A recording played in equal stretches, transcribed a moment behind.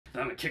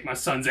I'm gonna kick my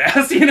son's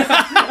ass, you know?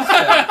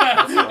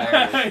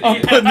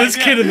 I'm putting this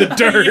kid in the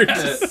dirt.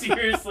 Yeah,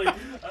 seriously.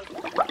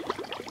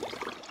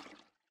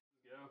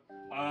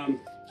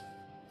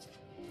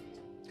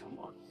 Come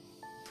on.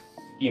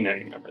 You know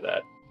you remember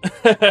that.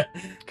 God,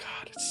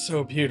 it's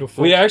so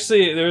beautiful. We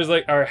actually, there was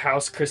like our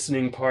house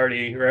christening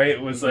party, right?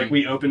 It was like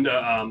we opened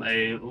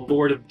a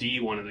Lord of D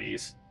one of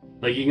these.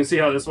 Like you can see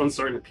how this one's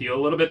starting to peel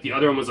a little bit. The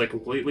other one was like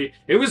completely.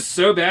 It was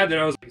so bad that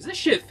I was like, "Is this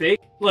shit fake?"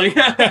 Like,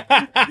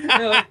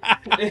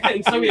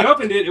 and so we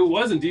opened it. It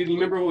wasn't, dude. You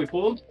remember what we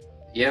pulled?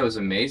 Yeah, it was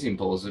amazing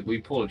pulls. We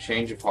pulled a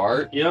Change of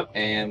Heart. Yep.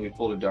 And we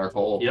pulled a Dark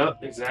Hole. Yep,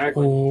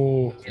 exactly.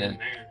 Ooh. Yeah.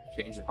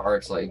 Change of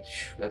Heart's like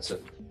that's an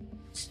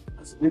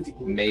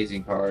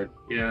amazing card.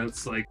 Yeah,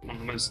 it's like one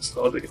of the most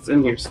nostalgic. It's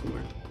in here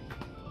somewhere.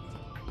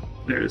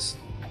 There's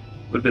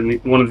would have been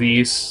one of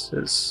these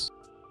since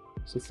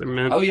they're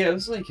meant. Oh yeah, it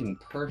was like in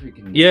perfect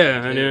condition.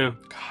 Yeah, I know.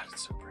 God,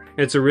 it's so pretty.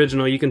 It's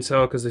original. You can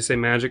tell because they say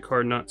magic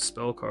card, not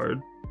spell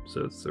card.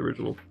 So it's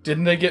original.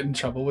 Didn't they get in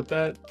trouble with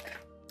that?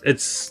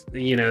 It's,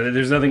 you know,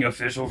 there's nothing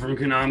official from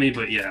Konami,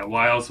 but yeah,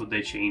 why else would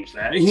they change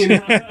that? You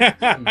know?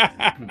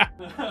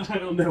 I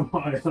don't know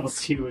why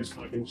else you would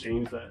fucking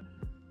change that.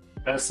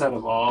 Best set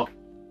of all.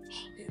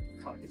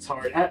 Fuck, it's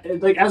hard.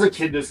 Like, as a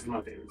kid, this is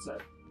my favorite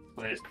set.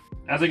 But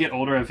as I get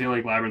older, I feel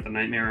like Labyrinth of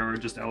Nightmare or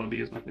just LOB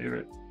is my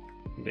favorite.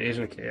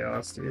 Invasion of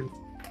Chaos, dude.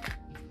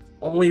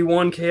 Only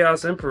one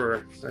Chaos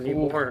Emperor. I need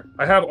more.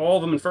 I have all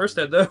of them in first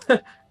ed, though.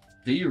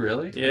 Do you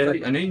really? Yeah.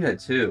 I know you had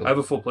two. I have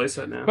a full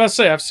playset now. I was about to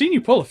say, I've seen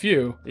you pull a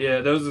few. Yeah,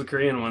 those are the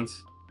Korean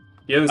ones.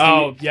 You haven't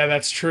seen Yeah,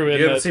 that's true.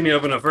 you haven't seen me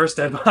open a first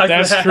ed box.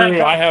 That's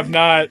true. I have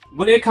not.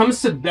 When it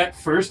comes to that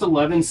first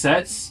 11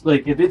 sets,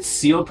 like if it's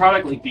sealed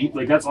product,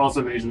 like that's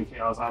also Invasion of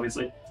Chaos,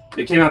 obviously.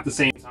 It came out at the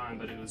same time,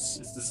 but this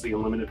is the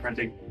unlimited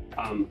printing.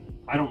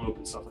 I don't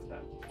open stuff like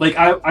that. Like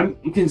I'm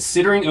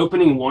considering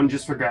opening one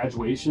just for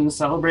graduation to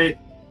celebrate,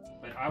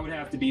 but I would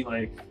have to be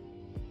like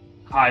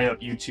high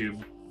up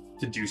YouTube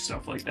to do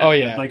stuff like that. Oh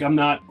yeah. Like I'm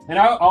not, and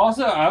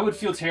I would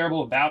feel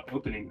terrible about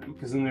opening them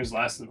because then there's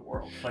less in the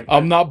world. Like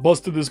I'm not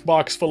busting this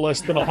box for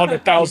less than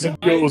 100,000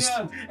 ghosts.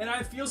 And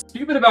I feel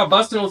stupid about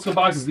busting old school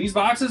boxes. These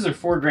boxes are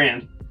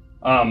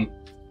 $4,000.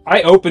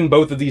 I opened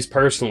both of these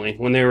personally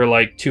when they were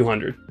like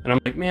 200, and I'm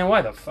like, man,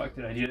 why the fuck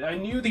did I do that? I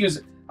knew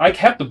these. I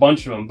kept a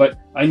bunch of them, but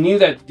I knew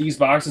that these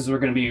boxes were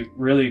going to be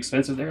really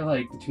expensive. They're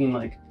like between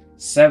like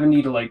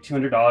 $70 to like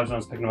 $200 when I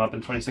was picking them up in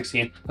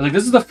 2016. I was like,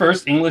 this is the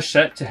first English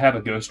set to have a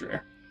ghost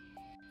rare.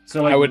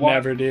 So like, I would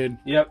never, dude.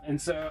 Yep,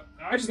 and so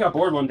I just got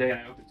bored one day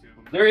and I opened two of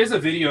them. There is a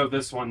video of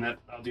this one that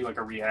I'll do like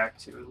a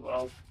react to as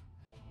well.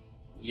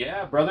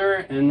 Yeah,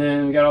 brother. And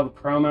then we got all the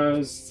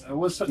promos. I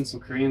was putting some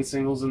Korean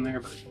singles in there,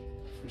 but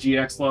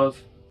GX love.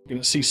 You're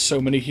gonna see so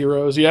many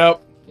heroes.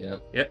 Yep.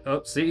 Yep.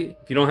 Oh, see,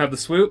 if you don't have the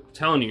swoop, I'm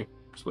telling you,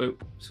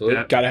 swoop.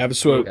 Swoop. Gotta have a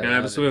swoop. Gotta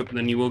have a swoop,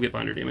 then you will get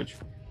binder damage.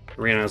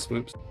 Ran out of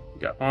swoops. We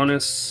got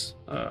Honest,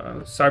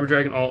 Cyber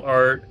Dragon Alt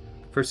Art,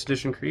 First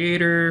Edition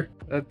Creator.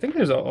 I think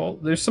there's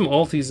some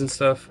alties and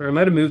stuff, or I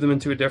might have moved them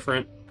into a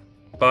different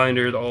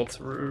binder. The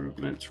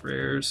Ultimate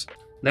Rares.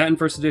 That in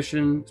First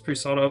Edition, it's pretty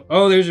solid up.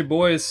 Oh, there's your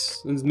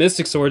boys. It's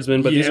Mystic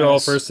Swordsman, but these are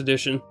all First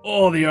Edition.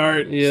 Oh, the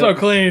art. Yeah. So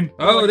clean.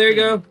 Oh, there you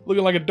go.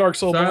 Looking like a Dark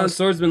Soul Silent boss.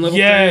 Swordsman level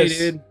 3,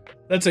 dude.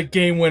 That's a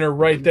game winner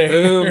right there.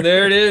 Boom,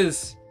 there it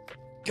is.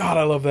 God,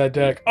 I love that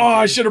deck. Oh,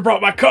 I should have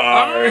brought my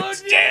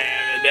cards. Oh,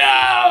 damn,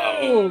 no!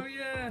 Oh,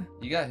 yeah.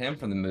 You got him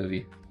from the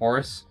movie.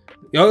 Horace.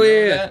 Oh,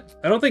 Remember yeah. that?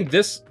 I don't think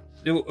this...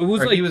 It was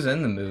Or like... he was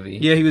in the movie.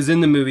 Yeah, he was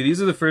in the movie.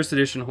 These are the First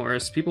Edition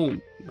Horus. People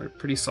are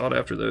pretty sought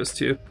after those,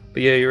 too.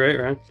 But yeah, you're right,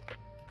 Ryan.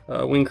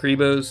 Wing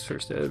Kribos,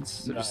 First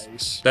Eds.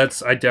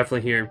 Nice. I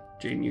definitely hear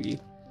Jaden Yugi.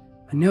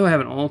 I know I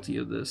have an alti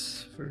of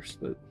this first,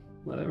 but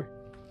whatever.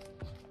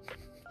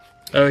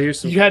 Oh, here's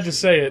some... You had to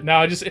say it.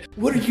 Now I just...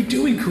 What are you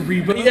doing,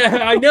 Kariba?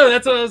 Yeah, I know.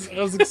 That's what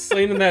I was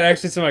explaining that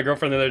actually to my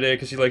girlfriend the other day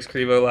because she likes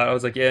Kribo a lot. I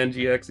was like, yeah, and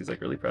GX. He's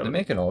like really proud They of it.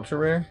 make an ultra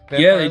rare?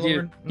 Yeah, they Vampire do.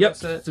 Lord? Yep. That's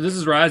So it? this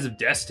is Rise of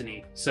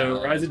Destiny. So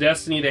Oh. Rise of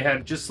Destiny, they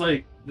have just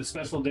like the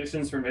special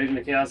editions for Invasion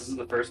of Chaos. This is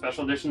the first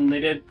special edition they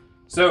did.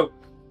 So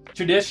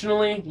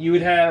traditionally, you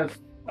would have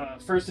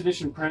first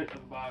edition print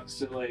of the box.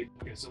 So like,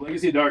 okay, so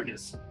Legacy of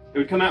Darkness. It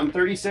would come out in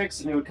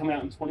 36 and it would come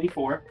out in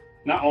 24.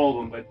 Not all of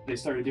them, but they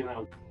started doing that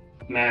with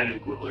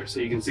Magic Ruler. So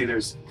you can see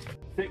there's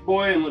Thick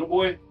Boy and Little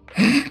Boy.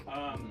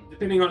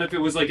 Depending on if it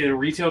was like in a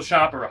retail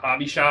shop or a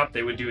hobby shop,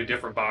 they would do a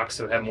different box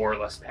so it had more or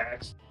less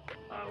packs.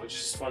 Which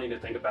is funny to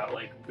think about,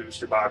 like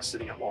booster box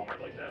sitting at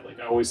Walmart like that. Like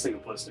I always think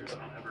of blisters. I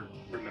don't ever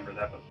remember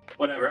that, but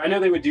whatever. I know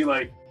they would do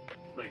like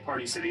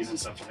Party Cities and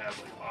stuff would have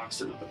like a box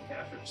to the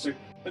cash register.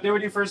 But they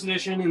would do first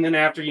edition, and then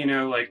after, you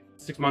know, like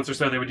 6 months or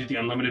so, they would do the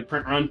unlimited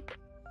print run.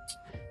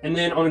 And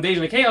then on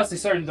Invasion of Chaos, they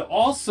started to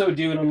also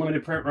do an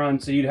unlimited print run.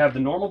 So you'd have the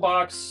normal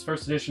box,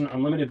 first edition,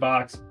 unlimited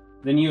box.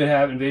 Then you would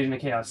have Invasion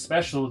of Chaos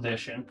Special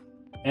Edition.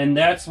 And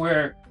that's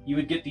where you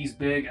would get these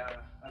big,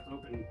 I've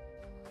opened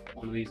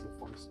one of these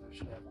before, so I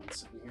should have one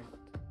sitting here.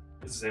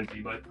 This is empty,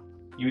 but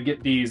you would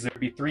get these. There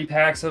would be 3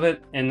 packs of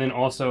it, and then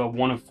also a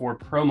 1 of 4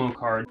 promo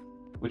card,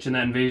 which in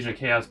that Invasion of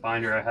Chaos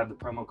binder, I have the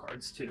promo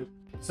cards too.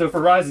 So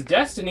for Rise of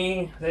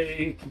Destiny,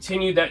 they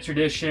continued that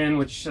tradition,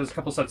 which was a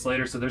couple sets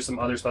later, so there's some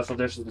other special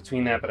editions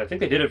between that, but I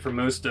think they did it for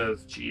most of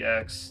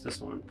GX.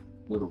 This one,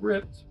 a little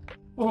ripped.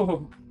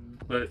 Oh,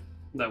 but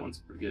that one's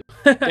pretty good.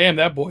 Damn,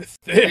 that boy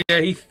thick.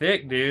 Yeah, he's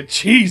thick, dude.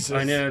 Jesus.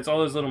 I know, it's all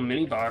those little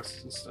mini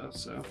boxes and stuff,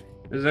 so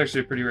this is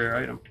actually a pretty rare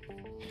item.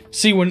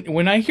 See,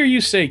 when I hear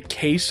you say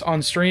case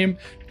on stream,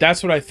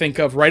 that's what I think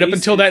of. Right up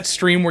until that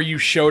stream where you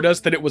showed us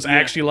that it was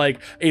actually like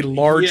a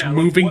large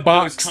moving like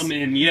box. Come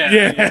in,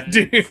 yeah,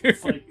 dude.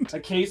 It's like a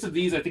case of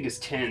these, I think, is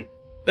 10.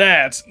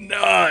 That's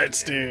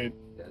nuts, dude.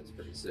 That's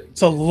pretty sick.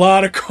 It's a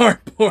lot of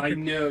cardboard. I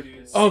know,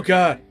 dude. Oh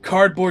god,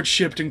 cardboard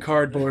shipped in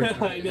cardboard.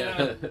 I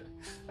know.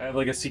 I have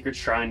like a secret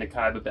shrine to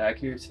Kaiba back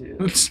here too.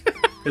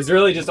 It's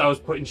really just I was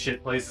putting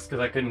shit places because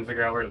I couldn't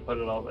figure out where to put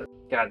it all. But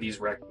God, these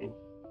wrecked me.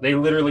 They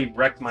literally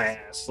wrecked my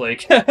ass.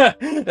 Like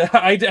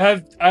I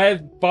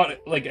have bought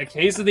like a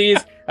case of these.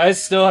 I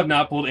still have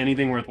not pulled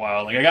anything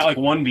worthwhile. Like I got like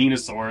one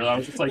Venusaur. I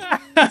was just like,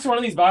 each one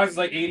of these boxes is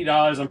like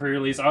 $80 on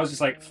pre-release. I was just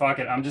like, fuck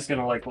it. I'm just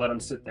gonna like let them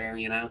sit there,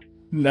 you know.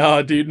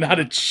 No, dude, not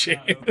a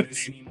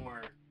chance.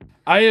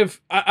 I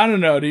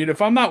don't know, dude.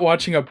 If I'm not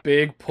watching a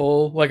big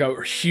pull, like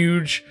a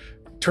huge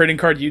trading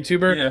card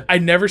YouTuber, I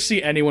never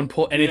see anyone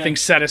pull anything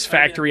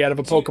satisfactory out of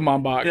a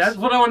Pokemon box. That's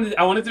what I wanted.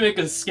 I wanted to make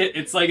a skit.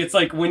 It's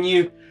like when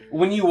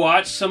you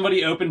watch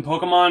somebody open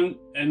Pokemon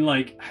and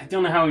like, I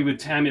don't know how we would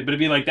time it, but it'd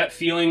be like that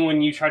feeling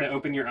when you try to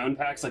open your own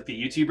packs, like the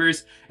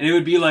YouTubers, and it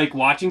would be like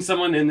watching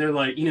someone and they're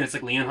like, you know, it's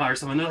like Leonhardt or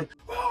someone, they're like,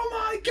 oh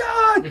my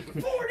god,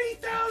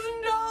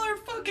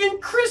 $40,000 fucking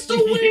Crystal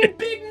Wing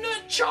Big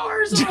Nut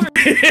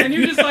Charizard, and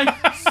you're just like,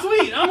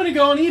 sweet, I'm gonna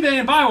go on eBay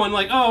and buy one.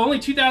 Like, oh, only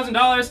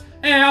 $2,000.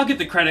 Hey, I'll get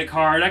the credit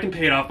card. I can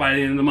pay it off by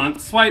the end of the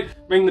month. Swipe,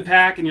 bring the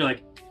pack, and you're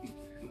like,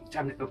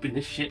 time to open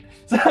this shit.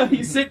 So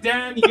you sit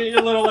down, you get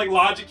your little like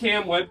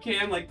Logicam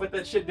webcam, like put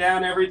that shit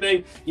down,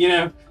 everything, you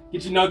know,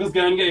 get your knuckles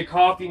going, get your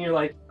coffee, and you're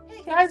like,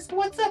 hey guys,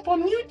 what's up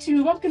on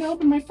YouTube? I'm gonna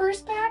open my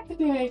first pack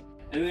today.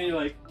 And then you're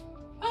like,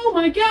 oh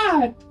my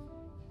god,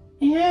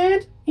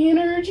 and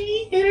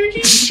energy,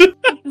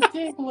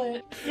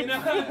 tablet, you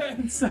know.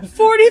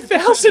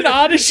 40,000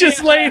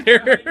 odysseys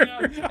later.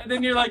 And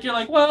then you're like,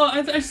 well,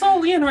 I saw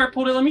Leonhardt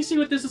pulled it. Let me see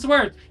what this is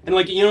worth. And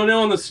like, you don't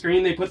know on the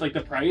screen they put like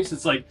the price.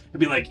 It's like it'd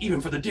be like even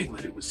for the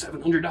Diglett it was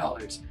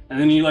 $700. And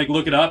then you like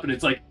look it up and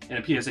it's like in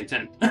a PSA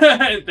 10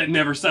 that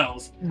never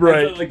sells.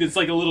 Right. So, like it's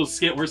like a little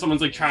skit where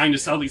someone's like trying to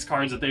sell these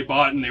cards that they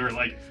bought and they were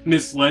like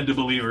misled to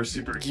believe are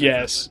super expensive.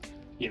 Yes.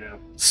 You know.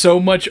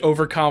 So much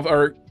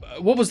or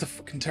what was the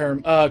fucking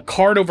term?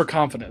 Card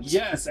overconfidence.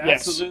 Yes,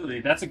 absolutely.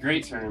 Yes. That's a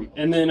great term.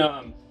 And then,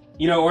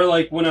 you know, or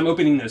like when I'm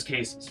opening those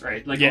cases,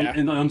 right? Like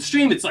on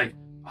stream, it's like,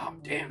 oh,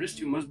 damn, this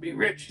dude must be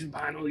rich. He's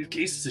buying all these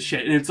cases of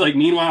shit. And it's like,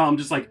 meanwhile, I'm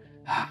just like,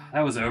 that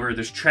was over.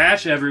 There's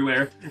trash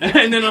everywhere.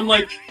 And then I'm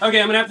like,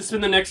 okay, I'm going to have to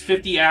spend the next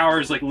 50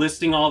 hours like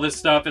listing all this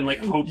stuff and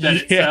like hope that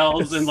it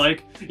sells. And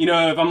like, you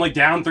know, if I'm like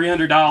down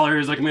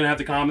 $300, like I'm going to have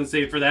to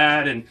compensate for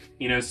that and,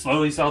 you know,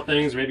 slowly sell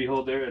things, maybe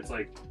hold there. It's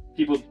like,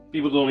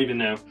 People don't even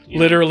know.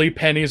 Literally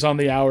pennies on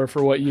the hour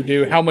for what you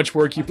do, how much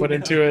work you put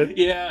into it.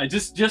 Yeah,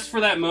 just for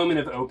that moment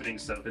of opening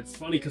stuff. It's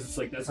funny because it's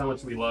like that's how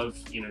much we love,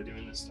 you know,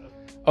 doing this stuff.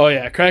 Oh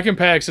yeah, Kraken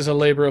Packs is a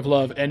labor of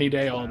love any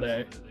day, all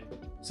day.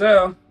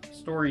 So,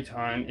 story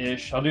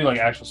time-ish. I'll do like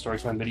actual story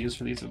time videos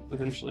for these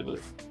eventually, but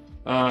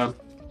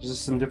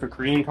just some different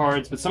Korean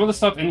cards. But some of the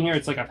stuff in here,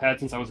 it's like I've had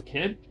since I was a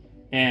kid.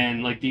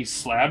 And like these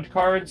slabbed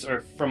cards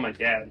are from my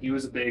dad. He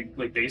was a big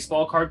like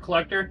baseball card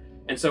collector.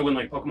 And so when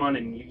like Pokemon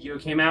and Yu-Gi-Oh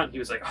came out, he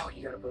was like, oh,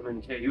 you gotta put them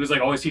in the case. He was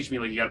like always teaching me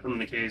like you gotta put them in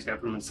the case, you gotta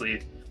put them in the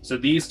sleeve. So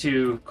these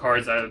two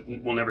cards I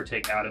will never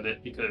take out of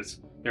it because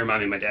they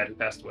remind me of my dad who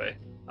passed away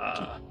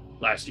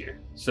last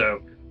year.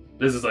 So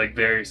this is like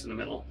very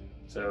sentimental.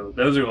 So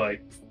those are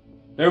like,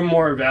 they're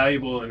more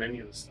valuable than any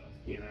of the stuff,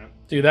 you know?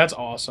 Dude, that's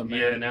awesome, man.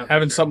 Yeah, no,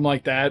 having something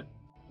like that.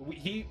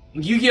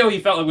 Yu-Gi-Oh! He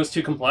felt like was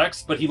too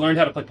complex, but he learned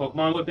how to play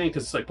Pokemon with me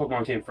because like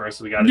Pokemon came first,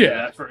 so we got to do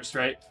that first,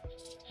 right?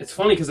 It's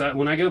funny because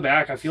when I go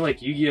back, I feel like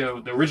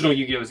Yu-Gi-Oh! The original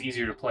Yu-Gi-Oh! is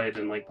easier to play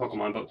than like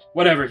Pokemon, but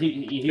whatever.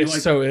 He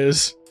liked, so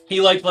is.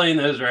 He liked playing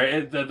those,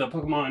 right? The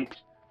Pokemon,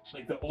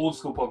 like the old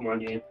school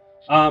Pokemon game.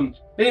 But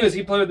anyways,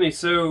 he played with me.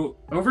 So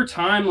over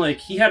time, like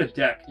he had a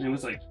deck, and it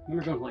was like we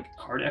were going to like a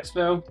card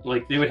expo.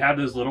 Like they would have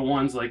those little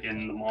ones like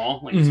in the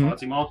mall, like the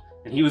Swansea Mall.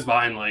 And he was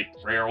buying like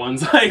rare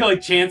ones,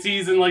 like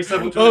Chanseys and like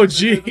stuff. Oh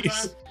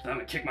jeez! I'm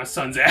gonna kick my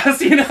son's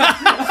ass, you know.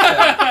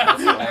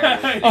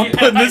 I'm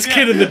putting this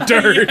kid in the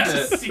dirt.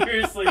 Yeah,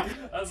 seriously,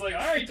 I was like,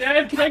 all right,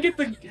 Dad, can I get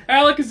the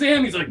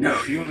Alakazam? He's like,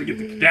 no, you want to get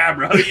the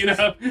Kadabra, you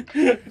know.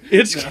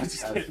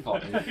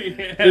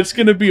 It's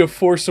gonna be a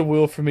force of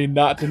will for me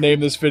not to name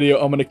this video.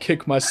 I'm gonna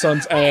kick my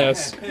son's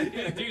ass.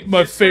 Dude,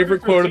 my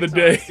favorite quote of the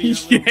day.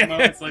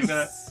 Yes. Like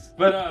that.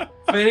 But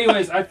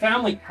anyways, I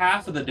found like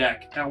half of the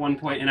deck at one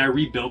point, and I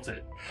rebuilt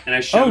it. And I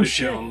showed it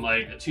to him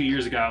like 2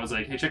 years ago. I was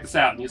like, hey, check this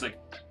out. And he's like,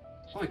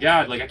 oh my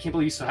god, like I can't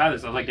believe you still have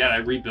this. I was like, Dad, I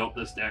rebuilt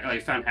this deck. I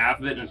found half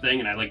of it in a thing,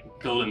 and I like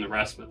filled in the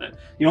rest with it.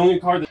 The only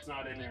card that's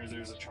not in there is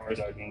there's a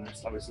Charizard game.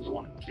 That's obviously the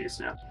one in the case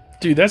now.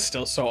 Dude, that's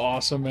still so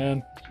awesome,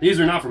 man.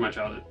 These are not from my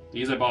childhood.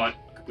 These I bought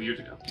a couple years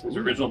ago. Those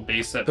are original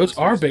base set. Those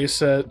are base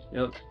set.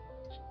 Yep.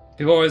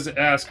 People always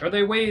ask, are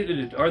they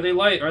weighted? Are they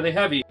light? Are they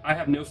heavy? I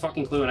have no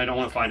fucking clue, and I don't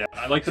want to find out.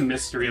 I like the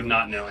mystery of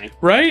not knowing.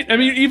 Right? I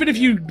mean, even if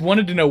you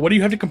wanted to know, what do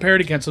you have to compare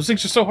it against? Those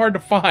things are so hard to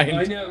find.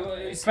 I know,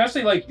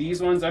 especially like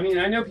these ones. I mean,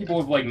 I know people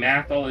have like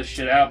mathed all this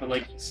shit out, but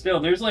like still,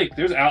 there's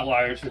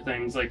outliers for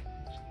things. Like,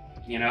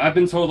 you know, I've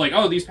been told like,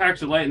 oh, these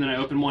packs are light, and then I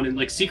open one, and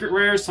like secret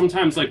rares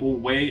sometimes like will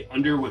weigh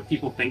under what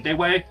people think they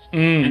weigh,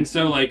 and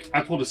so like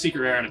I pulled a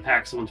secret rare out of a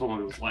pack, someone told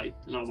me it was light,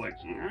 and I was like,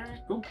 all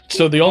right, cool.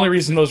 So the only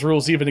reason those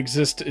rules even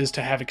exist is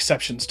to have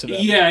exceptions to them.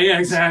 Yeah,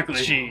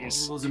 exactly.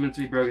 Jeez. Rules are meant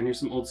to be broken. Here's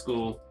some old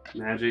school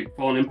Magic,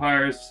 Fallen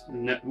Empires.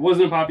 It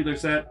wasn't a popular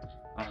set,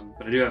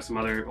 but I do have some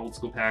other old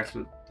school packs,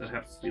 but that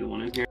happens to be the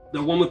one in here.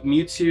 The one with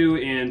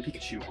Mewtwo and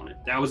Pikachu on it.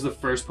 That was the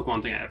first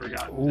Pokemon thing I ever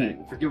got. I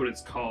forget what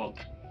it's called.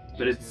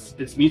 But it's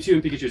Mewtwo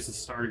and Pikachu. It's the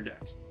starter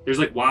deck. There's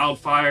like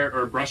Wildfire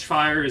or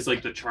Brushfire is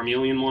like the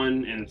Charmeleon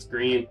one, and it's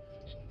green.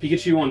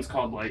 Pikachu one's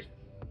called like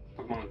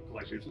Pokemon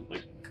Collectors.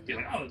 Like, you're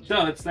like, oh,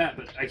 duh, it's that.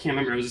 But I can't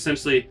remember. It was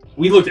essentially,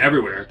 we looked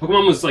everywhere.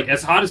 Pokemon was like,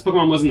 as hot as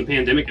Pokemon was in the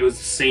pandemic, it was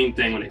the same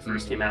thing when it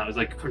first came out. It was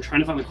like trying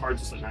to find the cards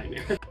was a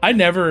nightmare. I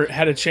never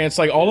had a chance.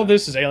 Like, all of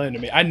this is alien to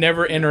me. I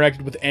never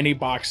interacted with any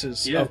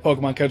boxes of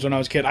Pokemon cards when I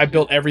was a kid. I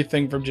built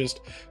everything from just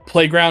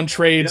playground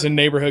trades and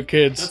neighborhood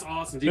kids. That's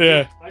awesome, dude.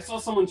 Yeah. I saw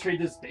someone trade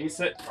this base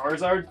set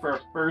Charizard for a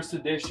first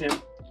edition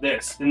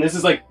and this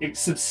is like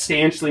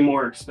substantially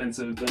more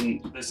expensive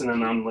than this in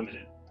an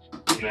unlimited.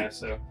 You know,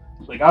 so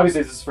like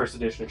obviously this is first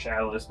edition of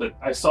Shadowless, but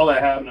I saw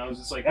that happen. I was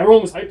just like,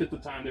 everyone was hyped at the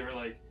time. They were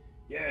like,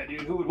 yeah,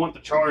 dude, who would want the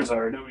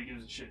Charizard? Nobody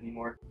gives a shit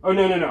anymore. Oh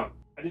no,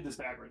 I did this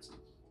backwards.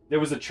 There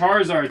was a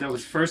Charizard that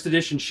was first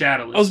edition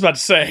Shadowless. I was about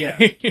to say.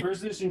 Yeah,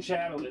 first edition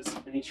Shadowless,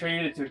 and he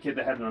traded it to a kid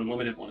that had an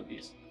unlimited one of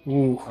these.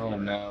 Ooh. Oh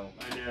no.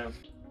 I know.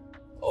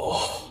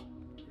 Oh,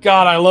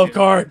 God, I love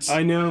cards.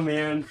 I know,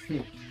 man.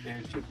 Here,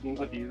 Chip, you can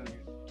put these in here.